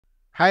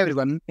Hi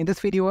everyone, in this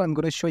video I'm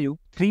going to show you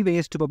 3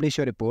 ways to publish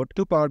your report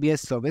to Power BI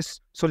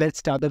service. So let's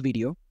start the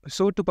video.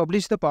 So to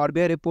publish the Power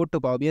BI report to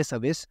Power BI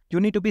service,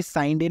 you need to be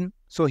signed in.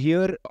 So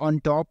here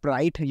on top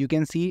right, you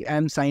can see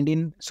I'm signed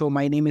in. So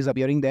my name is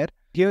appearing there.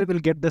 Here we'll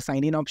get the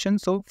sign in option.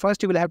 So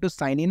first you will have to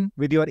sign in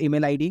with your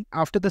email ID.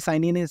 After the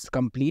sign in is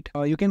complete,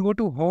 you can go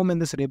to home in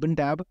this ribbon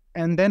tab,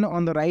 and then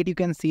on the right you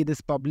can see this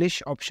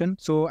publish option.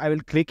 So I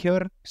will click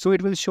here. So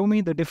it will show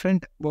me the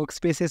different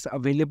workspaces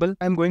available.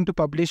 I'm going to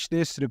publish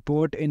this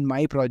report in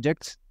my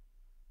projects.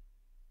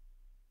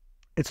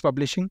 It's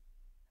publishing.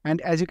 And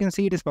as you can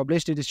see, it is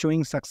published. It is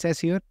showing success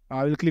here.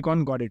 I will click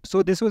on got it.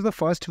 So this was the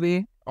first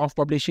way of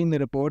publishing the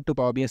report to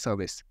Power BI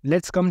service.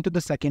 Let's come to the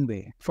second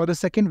way. For the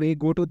second way,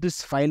 go to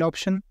this file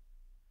option.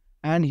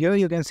 And here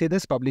you can see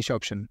this publish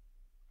option.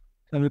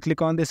 So I will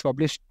click on this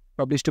publish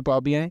to Power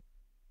BI.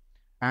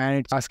 And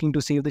it's asking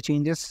to save the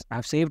changes.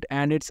 I've saved,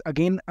 and it's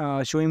again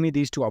showing me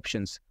these two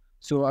options.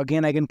 So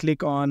again, I can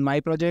click on my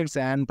projects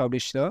and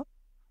publish the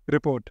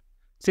report.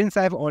 Since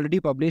I've already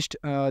published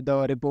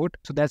the report,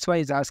 so that's why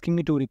it's asking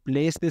me to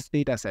replace this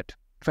data set.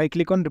 If I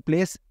click on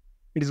replace,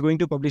 it is going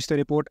to publish the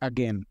report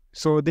again.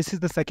 So this is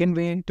the second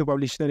way to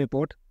publish the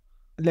report.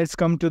 Let's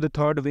come to the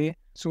third way.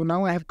 So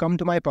now I have come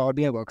to my Power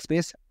BI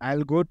workspace.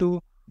 I'll go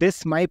to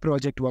this my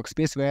project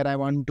workspace where I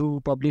want to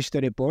publish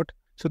the report.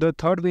 So the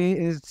third way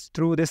is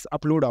through this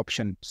upload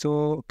option.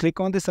 So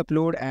click on this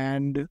upload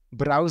and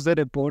browse the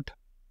report.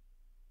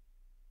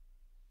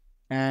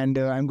 And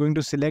I'm going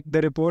to select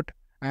the report.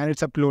 And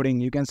it's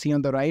uploading. You can see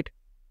on the right,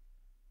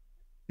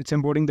 it's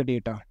importing the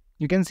data.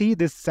 You can see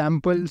this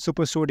sample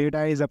Superstore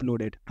data is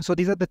uploaded. So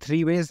these are the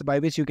 3 ways by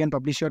which you can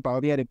publish your Power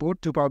BI report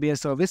to Power BI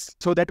service.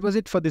 So that was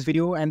it for this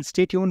video, and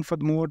stay tuned for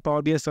more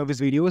Power BI service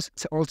videos.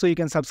 Also, you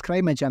can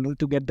subscribe my channel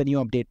to get the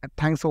new update.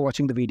 Thanks for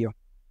watching the video.